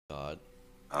God.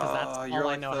 Because that's all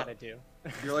I know how to do.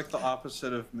 You're like the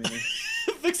opposite of me.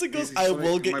 Vixen goes, I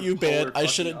will get you banned. I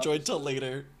shouldn't join till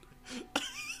later.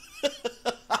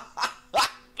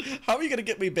 How are you gonna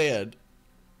get me banned?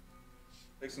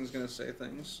 Vixen's gonna say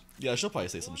things. Yeah, she'll probably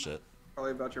say some shit.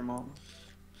 Probably about your mom.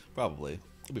 Probably.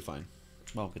 It'll be fine.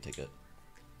 Mom could take it.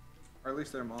 Or at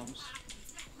least their moms.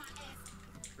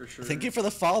 For sure. Thank you for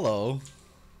the follow.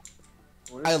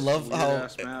 I love how...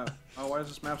 Map? Oh, why is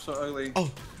this map so ugly? Oh.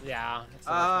 Yeah. It's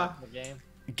the map of the game.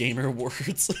 Gamer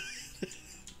words.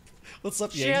 What's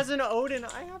up, She has an Odin.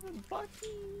 I have a Bucky.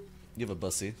 You have a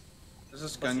bussy. Is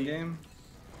this gun game?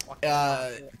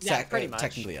 Yeah, pretty much.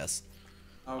 Technically, yes.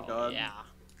 Oh god. Yeah.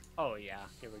 Oh yeah.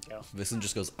 Here we go. Vixen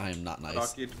just goes, I am not nice.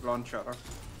 Rocket launcher.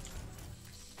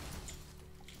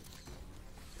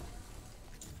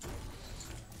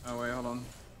 Oh wait, hold on.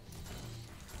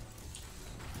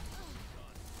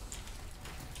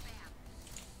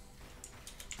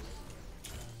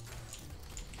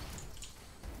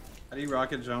 How do you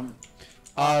rocket jump?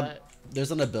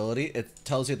 There's an ability. It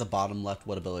tells you at the bottom left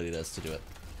what ability it is to do it.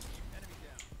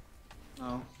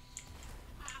 Oh.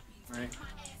 Right.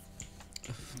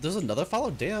 There's another follow?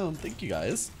 Damn, thank you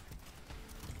guys.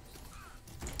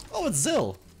 Oh, it's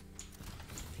Zill.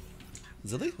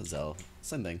 Zilly? Zell.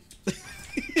 Same thing.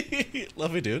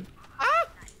 Love you, dude.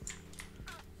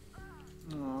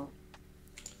 Oh.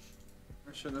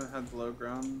 I should have had the low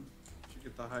ground. Should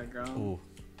get the high ground. Ooh.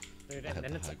 Dude, and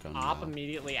then it's op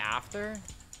immediately after?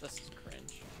 This is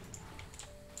cringe.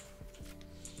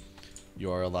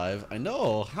 You are alive. I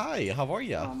know. Hi, how are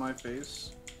ya? On my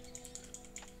face.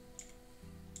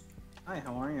 Hi,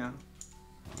 how are ya?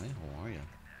 Hi, how are ya?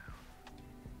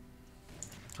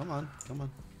 Come on, come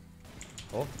on.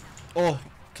 Oh. Oh,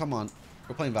 come on.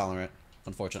 We're playing Valorant,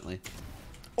 unfortunately.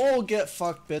 Oh, get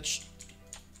fucked, bitch.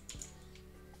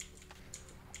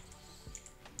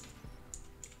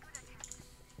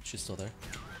 She's still there.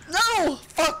 No!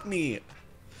 Fuck me!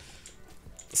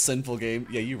 Sinful game.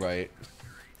 Yeah, you're right.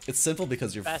 It's sinful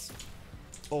because you're... Best.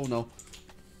 Oh, no.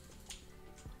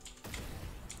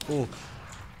 Oh.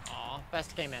 Aw,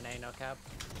 best game NA, no cap.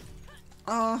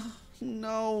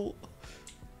 No.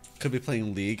 Could be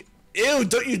playing League. Ew,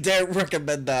 don't you dare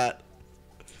recommend that.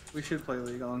 We should play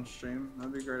League on stream.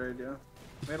 That'd be a great idea.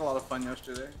 We had a lot of fun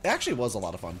yesterday. It actually was a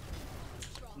lot of fun.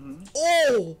 Mm-hmm.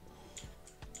 Oh!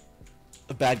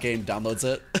 A bad game downloads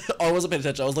it. Oh, I wasn't paying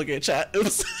attention. I was looking at chat.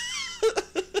 Oops.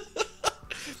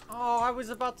 Oh, I was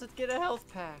about to get a health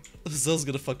pack. Zill's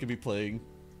gonna fucking be playing.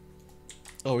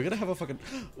 Oh, we're gonna have a fucking...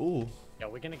 Ooh. Yo,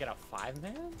 we're gonna get a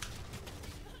 5-man?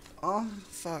 Oh,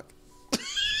 fuck.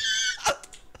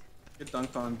 Get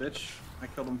dunked on, bitch. I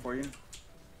killed him for you.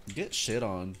 Get shit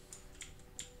on.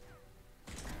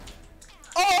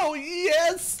 Oh,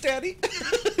 yes, Daddy.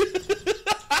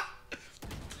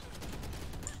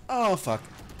 Oh, fuck.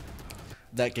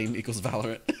 That game equals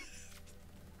Valorant.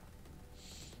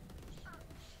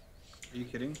 Are you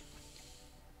kidding?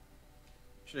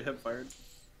 Should have hip fired.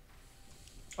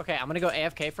 Okay, I'm gonna go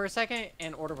AFK for a second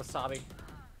and order wasabi.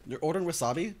 You're ordering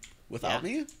wasabi without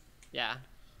me? Yeah.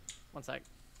 One sec.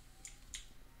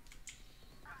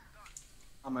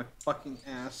 On my fucking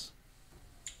ass.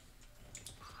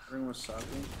 Bring wasabi.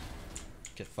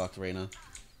 Get fucked, Reyna.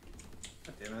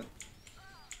 God damn it.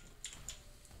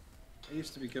 I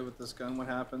used to be good with this gun. What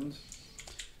happened?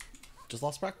 Just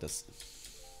lost practice.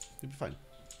 You'll be fine.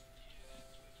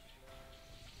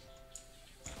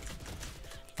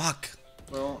 Fuck.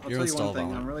 Well, I'll tell you one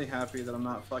thing. I'm really happy that I'm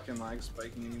not fucking lag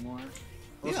spiking anymore.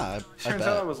 Yeah, turns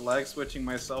out I was lag switching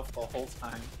myself the whole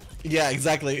time. Yeah,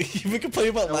 exactly. You've been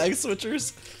complaining about lag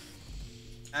switchers?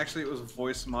 Actually, it was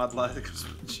voice mod lag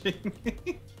switching.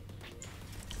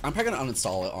 I'm probably gonna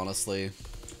uninstall it, honestly.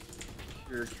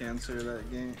 Pure cancer, that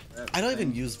game. I don't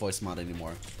even use voice mod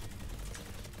anymore.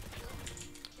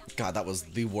 God, that was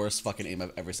the worst fucking aim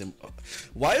I've ever seen.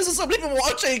 Why is there so many people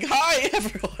watching? Hi,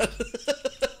 everyone!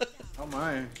 Oh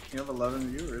my, you have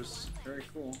 11 viewers. Very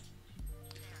cool.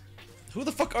 Who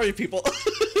the fuck are you people?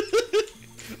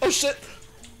 Oh shit!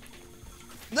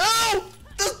 No!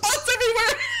 There's bots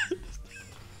everywhere!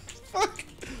 Fuck!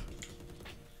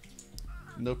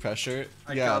 No pressure?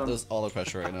 Yeah, there's all the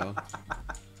pressure right now.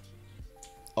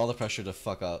 All the pressure to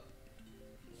fuck up.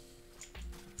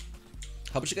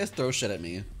 How about you guys throw shit at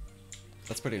me?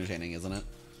 That's pretty entertaining, isn't it?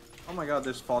 Oh my god,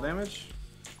 there's fall damage?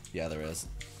 Yeah, there is.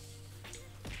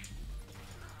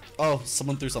 Oh,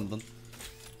 someone threw something.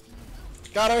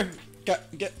 Got her!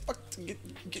 Get fucked!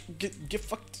 Get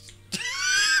fucked!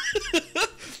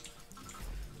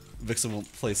 Vixen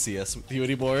won't play CS with you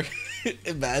anymore.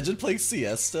 Imagine playing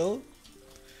CS still.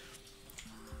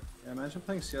 Yeah, imagine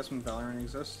playing CS when Valorant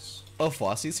exists. Oh,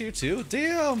 Flossie's here too?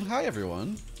 Damn! Hi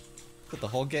everyone. Got the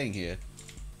whole gang here.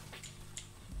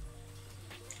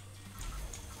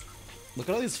 Look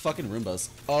at all these fucking Roombas.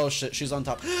 Oh shit, she's on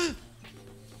top.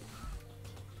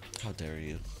 How dare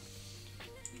you?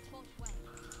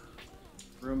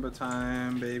 Roomba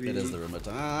time, baby. It is the Roomba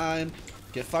time.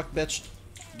 Get fucked, bitch.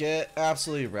 Get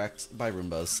absolutely wrecked by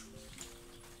Roombas.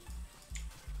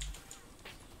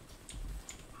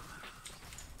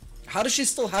 How does she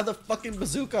still have the fucking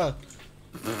bazooka?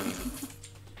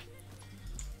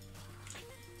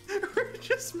 We're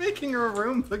just making a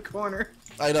Roomba corner.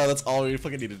 I know, that's all we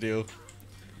fucking need to do.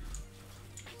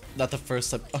 Not the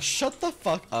first time. Oh, shut the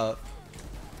fuck up.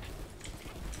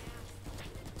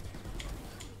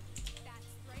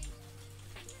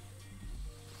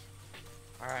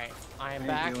 Alright, I am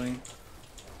back. Healing.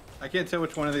 I can't tell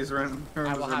which one of these rooms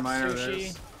I will are have mine or sushi.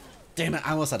 theirs. Damn it,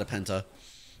 I almost had a penta.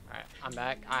 Alright, I'm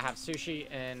back. I have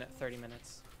sushi in 30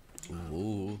 minutes.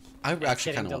 Ooh. I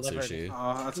actually kind of want delivered. sushi.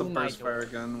 Oh, that's To a my burst door. fire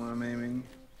gun when I'm aiming.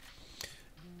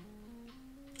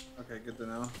 Okay, good to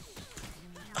know.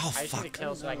 Oh, I just need to fuck.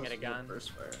 kill so I can get a gun.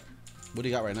 Burst fire. What do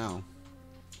you got right now?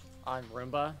 On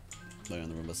Roomba. Oh, you're in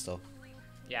the Roomba still.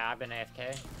 Yeah, I've been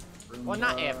AFK. Roomba, Well,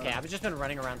 not AFK. I've just been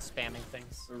running around spamming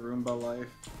things. The Roomba life.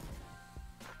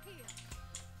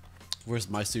 Where's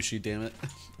my sushi, damn it?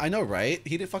 I know, right?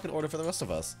 He didn't fucking order for the rest of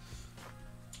us.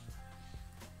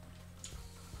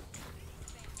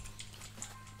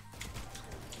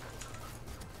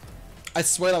 I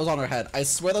swear that was on her head. I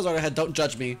swear that was on her head. Don't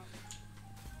judge me.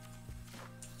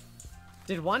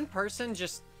 Did one person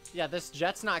just... Yeah, this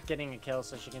Jet's not getting a kill,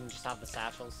 so she can just have the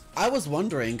satchels. I was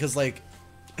wondering, because, like,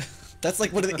 that's,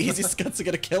 like, one of the easiest guns to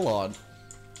get a kill on.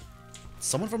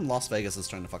 Someone from Las Vegas is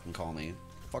trying to fucking call me.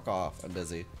 Fuck off. I'm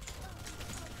busy.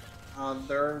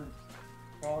 They're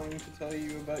calling to tell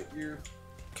you about your...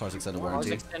 Car's extended Car's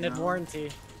warranty. extended No.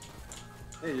 warranty.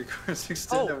 Hey, your car's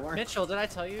extended Oh, warranty. Mitchell, did I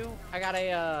tell you? I got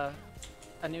a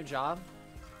new job.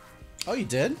 Oh, you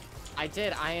did? I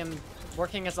did. I am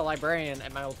working as a librarian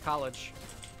at my old college.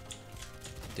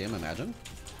 Damn, imagine.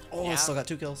 Oh, I Yeah. still got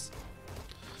 2 kills.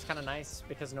 It's kind of nice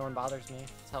because no one bothers me.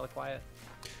 It's hella quiet.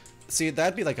 See,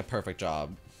 that'd be like a perfect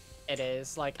job. It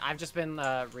is. Like, I've just been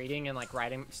reading and like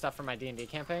writing stuff for my D&D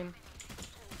campaign.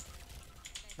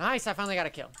 Nice, I finally got a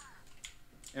kill.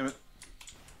 Damn it.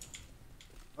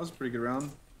 That was a pretty good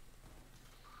round.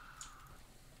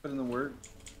 Put in the work.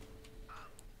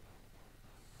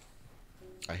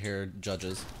 I hear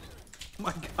judges. Oh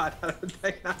my god, how did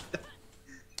I not die?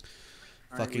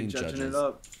 Alright, Fucking we judging judges. it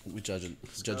up. We judging.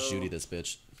 Judge go. Judy, this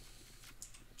bitch.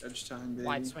 Judge time, baby.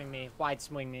 Wide swing me. Wide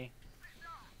swing me.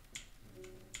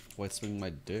 White swing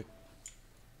my dick.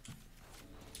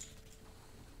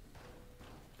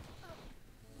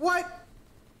 What?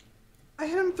 I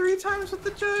hit him 3 times with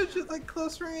the judge at like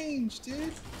close range,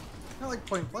 dude. Not like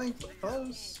point blank, but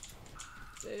close.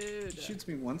 Dude. He shoots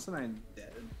me once and I'm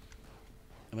dead.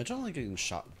 Imagine only getting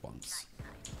shot once.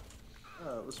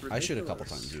 Oh, it was ridiculous. I shoot a couple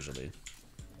times usually.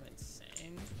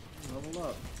 Insane. Level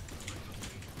up.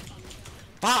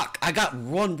 Fuck! I got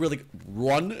one really.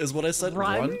 Run is what I said.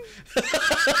 Run?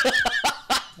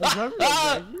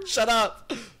 Ah, shut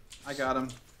up! I got him.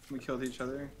 We killed each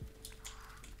other.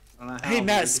 I don't know Hey how,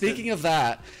 Matt, but speaking of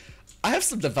that, I have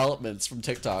some developments from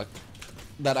TikTok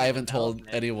that I haven't told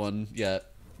Development. anyone yet.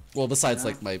 Well, besides Yeah.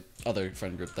 like my other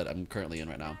friend group that I'm currently in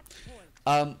right now.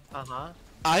 Uh-huh.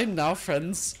 I'm now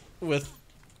friends with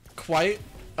quite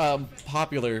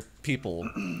popular people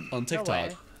on No TikTok.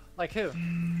 way. Like who?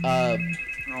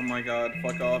 Oh my god,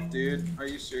 fuck off, dude. Are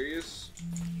you serious?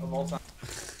 Of all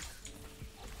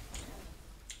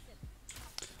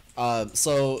time.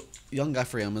 So young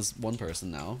Ephraim is one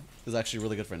person now. He's actually a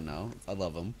really good friend now. I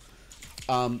love him.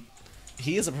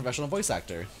 He is a professional voice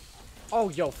actor. Oh,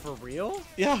 yo, for real?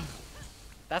 Yeah,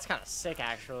 That's kind of sick,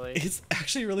 actually. he's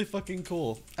actually really fucking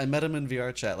cool. I met him in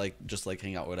VR chat, like just like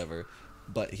hang out, whatever.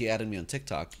 But he added me on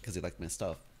TikTok because he liked my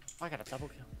stuff. Oh, I got a double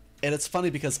kill. And it's funny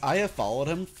because I have followed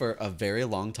him for a very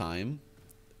long time,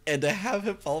 and to have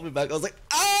him follow me back, I was like,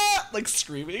 ah, like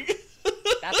screaming.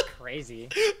 That's crazy.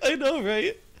 I know,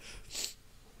 right?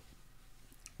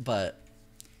 But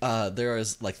there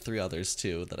is like 3 others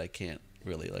too that I can't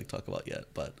really like talk about yet.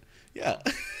 But yeah,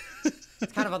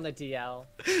 It's kind of on the DL.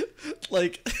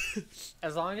 like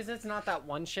As long as it's not that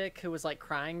one chick who was like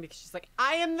crying because she's like,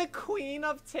 I am the queen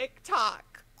of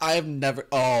TikTok. I've never.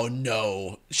 Oh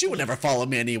no, she would never follow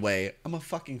me anyway. I'm a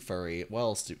fucking furry. What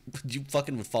else do you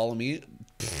fucking would follow me?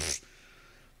 Pfft.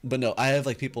 But no, I have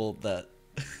like people that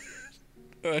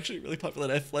are actually really popular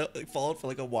that I like followed for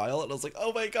like a while, and I was like,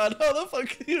 oh my god, how the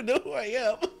fuck do you know who I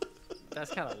am?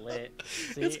 That's kind of lit.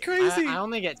 See, It's crazy. I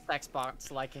only get sex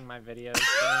bots liking my videos.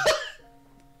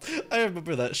 So. I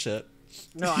remember that shit.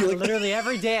 No, literally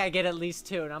every day I get at least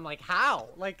 2, and I'm like, how?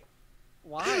 Like,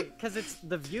 why? Because it's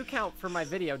the view count for my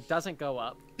video doesn't go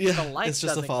up. Yeah, the likes it's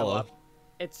just a doesn't go follow. up.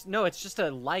 It's just a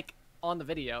like on the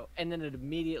video, and then it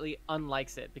immediately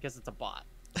unlikes it because it's a bot.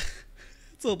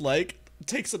 It's a like,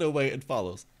 takes it away, and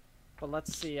follows. But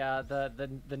let's see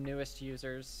the newest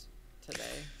users today.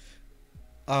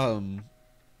 Oh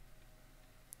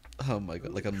my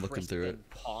god, like I'm looking through it.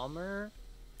 Kristen Palmer.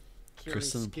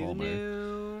 Kristen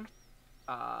Palmer.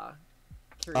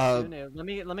 Kirisunu.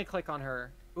 Let me click on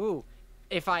her. Ooh,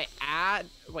 if I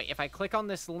click on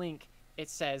this link, it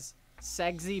says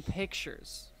Sexy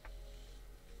Pictures.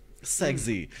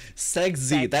 Sexy.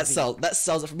 That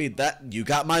sells it for me. That you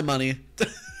got my money.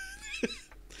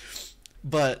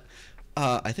 But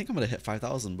I think I'm gonna hit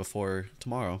 5,000 before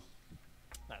tomorrow.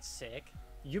 That's sick.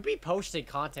 You be posting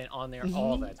content on there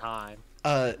all the time.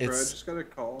 It's Bro, I just got a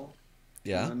call.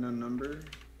 yeah. An unknown number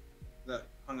that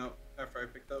hung up after I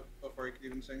picked up before I could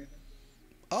even say anything.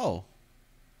 Oh,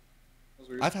 That was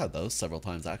weird. I've had those several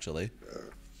times actually.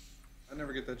 I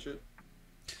never get that shit.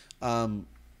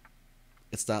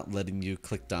 It's not letting you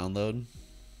click download.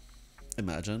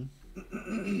 Imagine.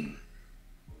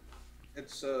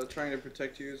 It's trying to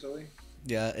protect you, Zoe.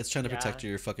 Yeah, it's trying to protect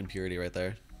your fucking purity right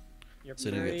there. Your So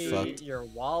you don't get purity, fucked. your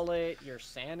wallet, your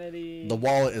sanity, The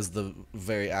wallet is the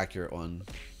very accurate one.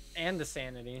 and the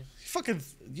sanity.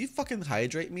 You fucking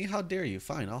hydrate me? How dare you?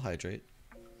 Fine, I'll hydrate.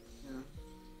 Yeah.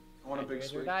 I want a big Hydrate or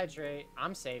swig. hydrate.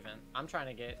 I'm saving. I'm trying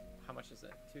to get, how much is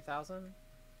it? 2,000?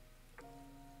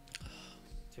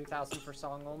 2,000 for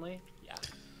song only? Yeah.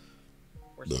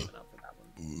 We're saving up for that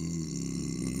one.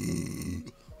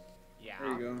 Yeah. There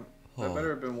you go. Oh. That better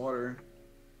have been water.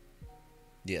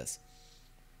 Yes.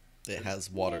 It has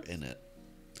water in it.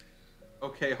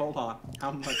 Okay, hold on.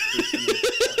 How much percentage?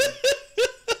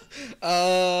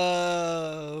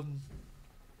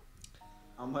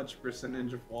 How much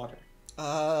percentage of water?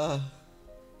 I'm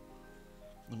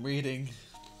reading.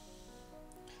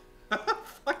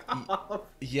 Fuck off.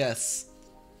 Yes.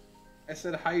 I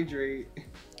said hydrate.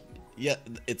 Yeah,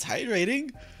 it's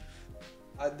hydrating.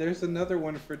 There's another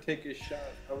one for take a shot.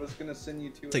 I was gonna send you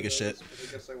two. Take a of those, shit. But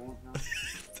I guess I won't now.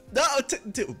 No,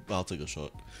 I'll take a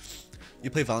shot. You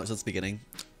play Valorant since the beginning.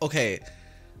 Okay,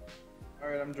 All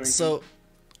right, I'm drinking. so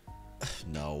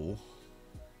no,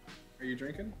 Are you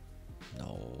drinking?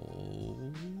 no,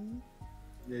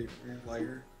 Yeah, you're a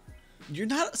liar. you're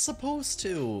not supposed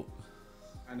to.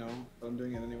 I know, but I'm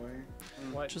doing it anyway.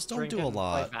 What, Just don't do drink a and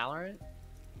lot. Play Valorant?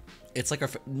 It's like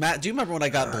Matt. Do you remember when I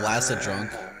got blasted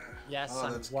drunk? Yes, Oh,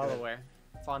 I'm that's well good. aware.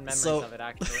 Fond memories So- of it,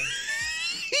 actually.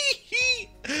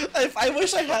 I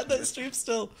wish I had that stream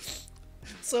still.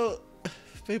 So,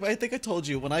 babe, I think I told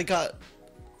you when I got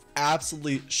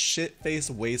absolutely shit-faced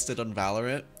wasted on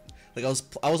Valorant. Like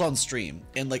I was on stream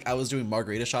and like I was doing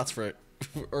margarita shots for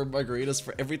or margaritas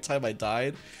for every time I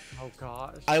died. Oh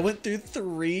gosh. I went through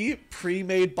 3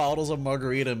 pre-made bottles of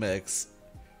margarita mix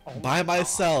Oh by my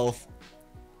myself.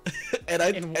 And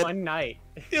In one night.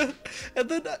 yeah, and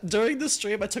then during the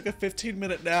stream I took a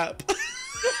 15-minute nap.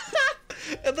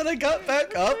 And then I got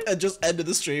back up and just ended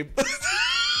the stream.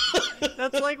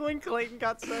 That's like when Clayton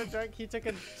got so drunk he took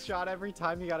a shot every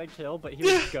time he got a kill, but he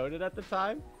was goated at the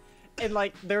time. And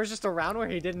like there was just a round where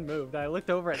he didn't move. And I looked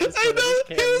over at this. I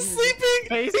know, he was sleeping.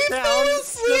 Face He down, fell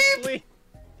asleep. asleep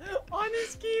on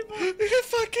his keyboard. He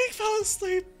fucking fell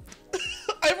asleep.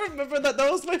 I remember that. That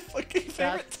was my fucking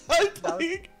favorite time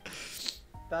playing.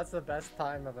 That's the best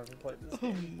time I've ever played this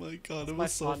Oh game. my god, it My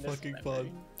was so fondest fucking memory.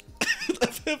 fun.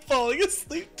 Of him falling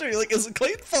asleep too. Like, is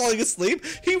Clayton falling asleep?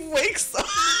 He wakes up.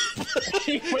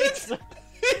 He wakes up.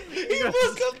 He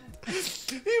woke up.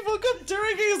 He woke up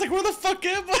during it. He's like, where the fuck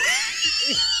am I?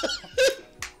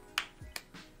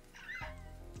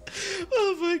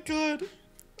 Oh my god.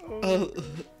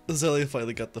 Zelia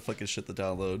finally got the fucking shit to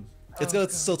download. It's gonna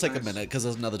still take a Nice. minute because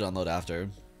there's another download after.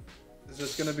 Is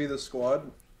this gonna be the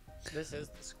squad? This is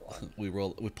the squad. We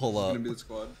pull It's up. gonna be the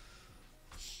squad.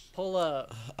 Pull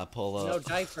up. I pull No up.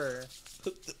 diaper.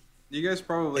 You guys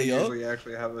probably Hey, yo. usually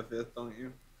actually have a fifth, don't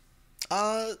you?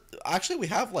 Actually, we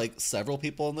have like several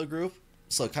people in the group,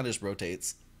 so it kind of just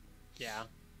rotates. Yeah.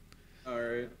 All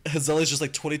right. Zelia's just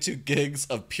like 22 gigs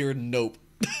of pure nope.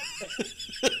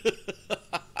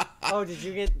 Oh, did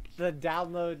you get the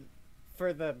download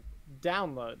for the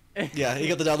download? Yeah, you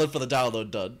got the download for the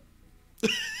download done.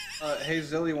 Hey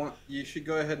Zilly, you should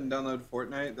go ahead and download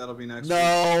Fortnite. That'll be next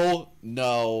week.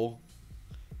 No,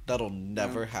 that'll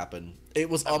never happen. It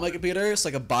was on my computer, so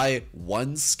I could buy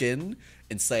one skin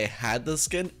and say I had the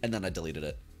skin, and then I deleted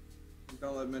it.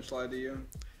 Don't let Mitch lie to you.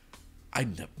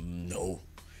 No.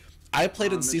 I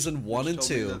played in season 1 and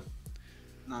 2.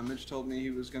 Nah, Mitch told me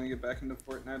he was gonna get back into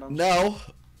Fortnite on. No.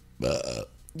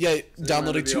 Yeah, So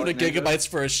downloading 200 like gigabytes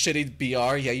for a shitty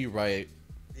BR. Yeah, you're right.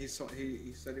 He said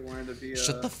he wanted to be.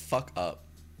 Shut the fuck up.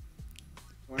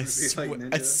 Wanted to be like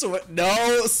Ninja. I swear.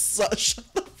 No.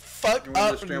 Shut the fuck You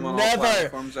wanted up. to stream on all Never.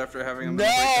 platforms after having him.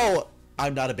 No.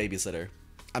 I'm not a babysitter.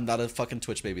 I'm not a fucking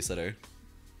Twitch babysitter.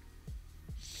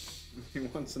 He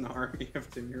wants an army of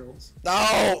 10-year-olds.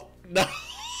 No. No.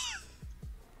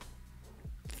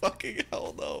 Fucking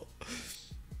hell no.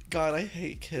 God, I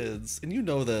hate kids, and you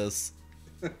know this.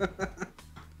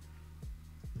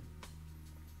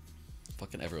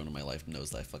 Fucking everyone in my life knows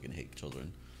that I fucking hate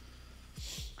children.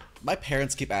 My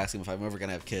parents keep asking if I'm ever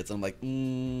gonna have kids. I'm like,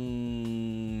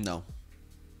 no.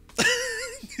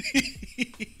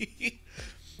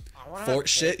 For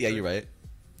shit, yeah, you're right.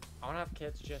 I want to have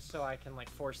kids just so I can like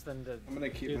force them to I'm gonna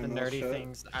keep do my the mouth nerdy shut.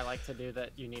 things I like to do that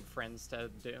you need friends to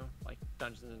do, like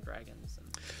Dungeons and Dragons.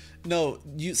 And... No,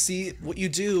 you see what you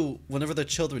do whenever they're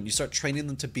children. You start training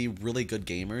them to be really good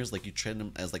gamers. Like you train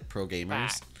them as like pro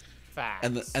gamers. Facts.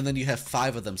 And then you have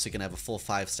 5 of them, so you can have a full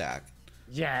 5 stack.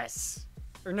 Yes.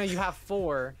 Or no, you have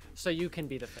 4, so you can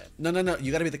be the 5th. No.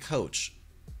 You got to be the coach.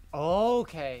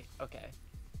 Okay.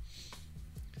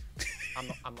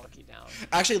 I'm lucky down.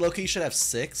 Actually, Loki, you should have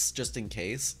 6 just in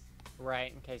case.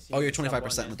 Right, in case you. Oh, you're sub 25%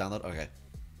 one in the download. Okay,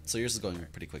 so yours is going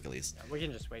pretty quick at least. Yeah, we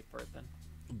can just wait for it then.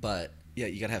 But yeah,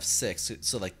 you gotta have 6.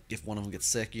 So like, if one of them gets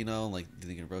sick, you know, like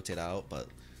you can rotate out. But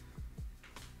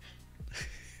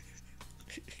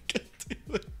God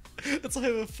damn it. That's why I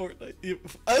have a Fortnite.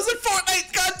 I was in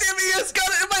Fortnite. God damn it! Yes, got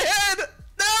it in my head.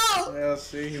 No. Yeah,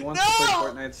 see, he wants to play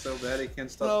Fortnite so bad he can't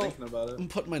stop thinking about it. I'm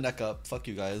putting my neck up. Fuck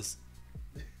you guys.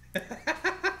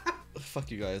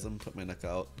 Fuck you guys. I'm putting my neck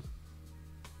out.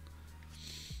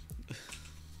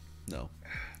 No,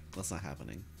 that's not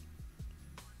happening.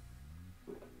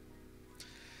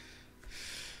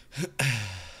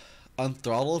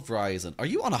 Unthrottle Verizon. Are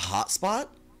you on a hotspot?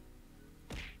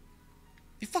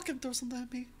 You fucking throw something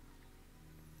at me.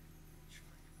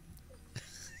 You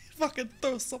fucking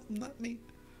throw something at me.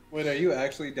 Wait, are you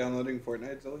actually downloading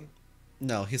Fortnite, Zilly?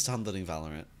 No, he's downloading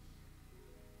Valorant.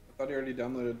 I thought he already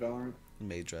downloaded Valorant.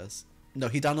 Maid dress. No,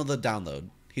 he downloaded the download.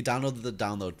 He downloaded the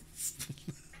download.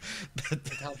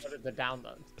 Downloaded the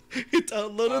download. He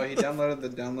downloaded. Oh, he downloaded the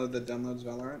download that downloads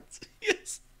Valorant.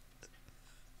 Yes.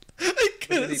 I Or did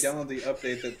couldn't. he download the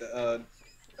update that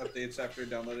updates after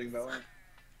downloading Valorant?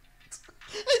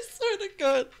 I swear to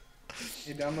God.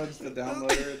 He downloads the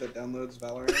downloader that downloads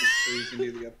Valorant so you can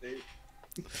do the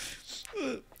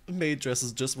update. Maid dress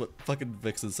is just what fucking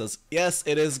Vixen says. Yes,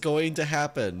 it is going to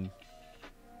happen.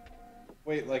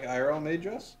 Wait, like IRL maid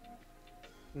dress?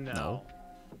 No.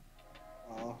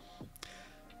 Oh.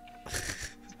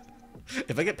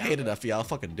 If I get paid enough, yeah, I'll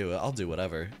fucking do it. I'll do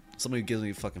whatever. Somebody gives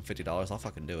me fucking $50, I'll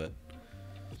fucking do it.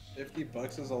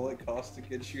 $50 is all it costs to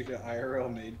get you to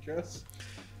IRL maid dress?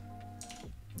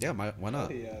 Yeah, why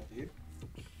not? Oh yeah, dude.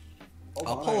 Hold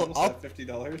I'll on, pull I it almost up. have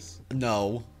 $50.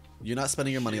 No, you're not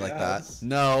spending your money like that. Yes.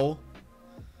 No,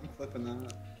 I'm flipping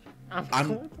that.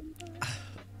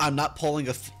 I'm not pulling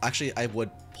a. Actually, I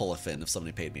would pull a fin if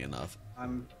somebody paid me enough.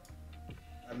 I'm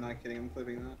not kidding. I'm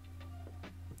flipping that.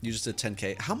 You just did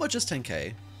 10K. How much is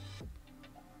 10K?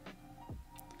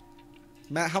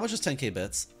 Matt, how much is 10K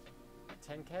bits?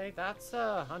 10K? That's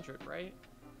 100, right?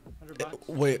 $100.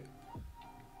 Wait.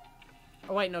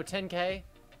 Oh wait, no, 10K.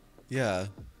 Yeah.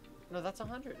 No, that's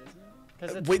 100, isn't it?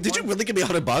 Because Wait, did you really give me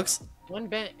 $100? One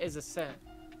bit is a cent.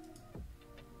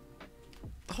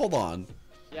 Hold on.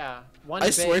 Yeah. One I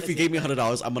bit swear, if is you a gave me cent.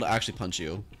 $100, I'm gonna actually punch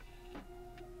you.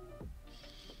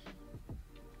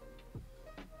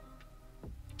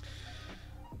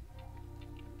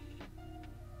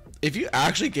 If you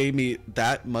actually gave me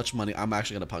that much money, I'm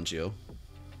actually gonna punch you.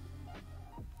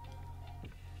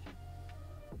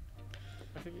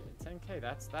 I figured 10K.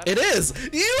 That's. It is!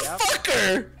 You Yep.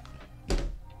 fucker!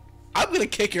 I'm gonna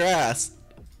kick your ass.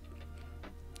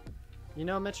 You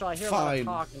know, Mitchell, I hear a lot Fine. of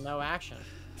talk and no action.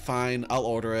 Fine, I'll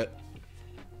order it.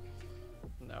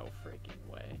 No freaking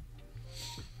way.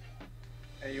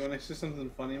 Hey, you want to see something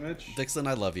funny, Mitch? Vixen,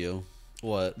 I love you.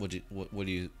 What are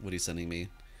you sending me?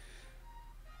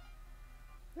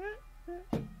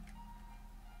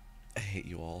 I hate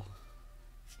you all.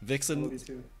 I Vixen, love you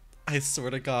too. I swear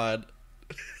to God.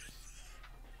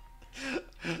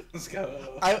 Let's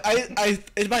go. I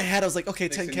in my head I was like, okay,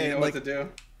 Dixon, 10K. you know I'm what like, to do.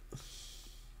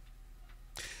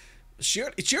 she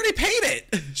already paid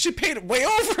it. She paid it way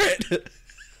over it.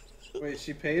 Wait,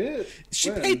 she paid it?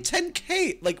 She When? paid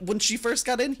 10K like when she first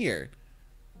got in here.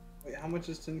 Wait, how much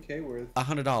is 10K worth?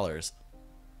 $100.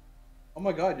 Oh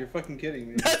my god, you're fucking kidding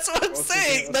me. That's what I'm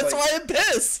saying. That's like, why I'm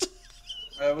pissed.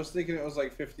 I was thinking it was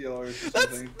like $50 or something.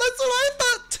 That's what I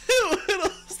thought too. And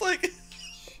I was like,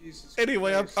 Jesus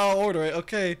anyway, Christ. I'll order it.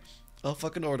 Okay, I'll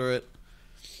fucking order it.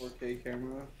 4K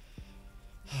camera.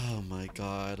 Oh my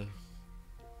god.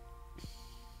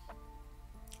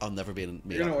 I'll never be in.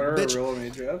 You're gonna order a real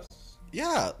maid dress?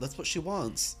 Yeah, that's what she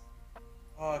wants.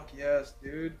 Fuck yes,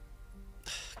 dude.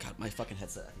 God, my fucking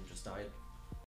headset I think just died.